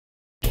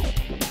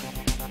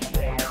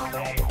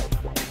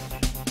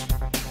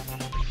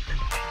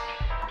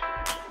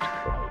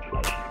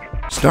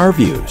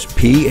Starview's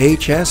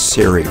PHS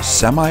Series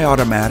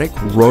semi-automatic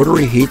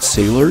rotary heat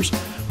sealers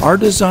are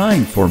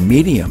designed for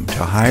medium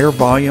to higher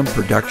volume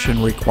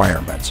production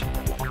requirements.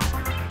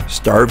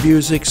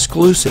 Starview's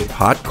exclusive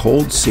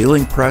hot-cold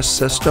sealing press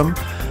system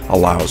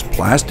allows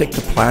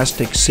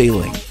plastic-to-plastic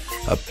sealing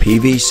of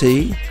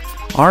PVC,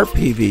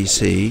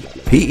 RPVC,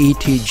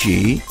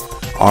 PETG,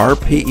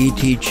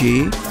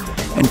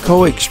 RPETG, and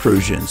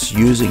co-extrusions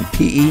using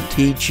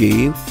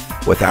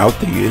PETG without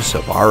the use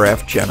of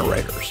RF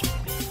generators.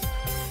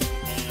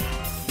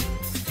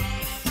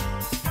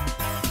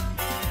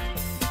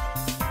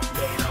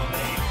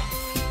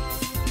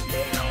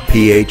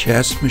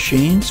 PHS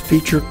machines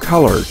feature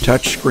color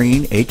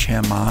touchscreen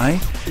HMI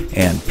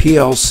and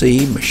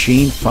PLC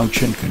machine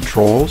function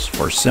controls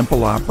for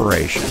simple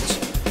operations.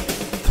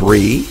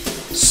 3,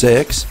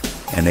 6,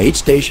 and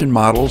 8-station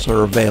models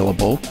are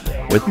available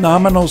with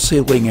nominal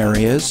sealing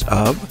areas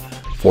of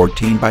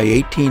 14 by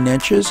 18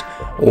 inches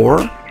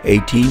or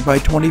 18 by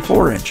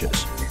 24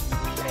 inches.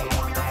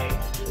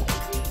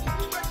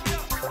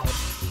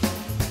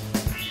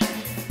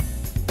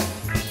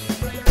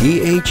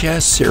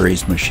 PHS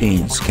Series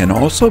machines can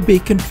also be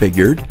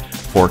configured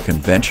for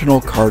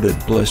conventional carded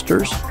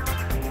blisters,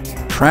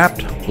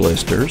 trapped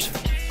blisters,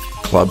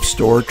 club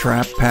store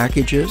trap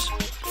packages,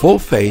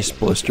 full-face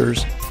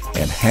blisters,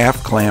 and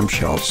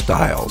half-clamshell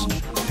styles,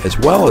 as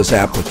well as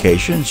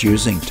applications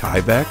using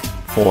Tyvek,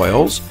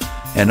 foils,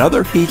 and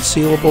other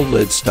heat-sealable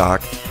lid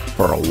stock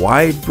for a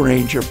wide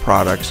range of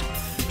products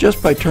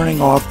just by turning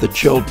off the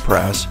chilled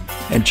press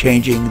and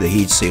changing the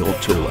heat seal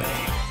tooling.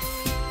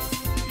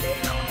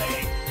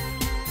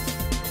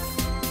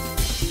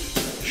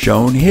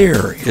 Shown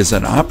here is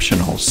an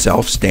optional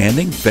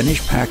self-standing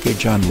finish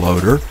package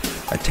unloader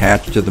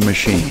attached to the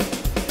machine.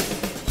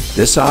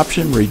 This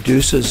option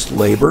reduces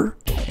labor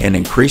and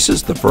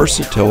increases the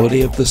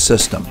versatility of the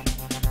system.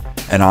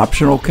 An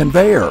optional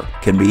conveyor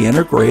can be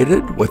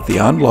integrated with the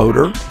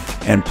unloader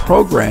and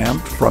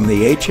programmed from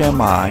the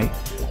HMI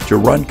to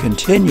run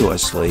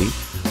continuously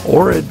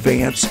or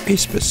advance a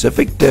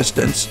specific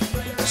distance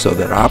so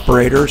that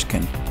operators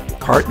can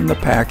carton the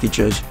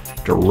packages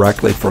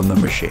directly from the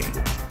machine.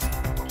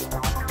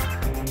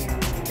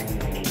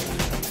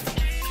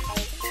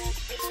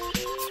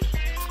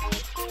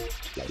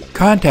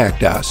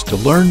 Contact us to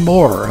learn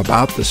more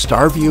about the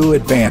Starview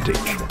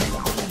Advantage.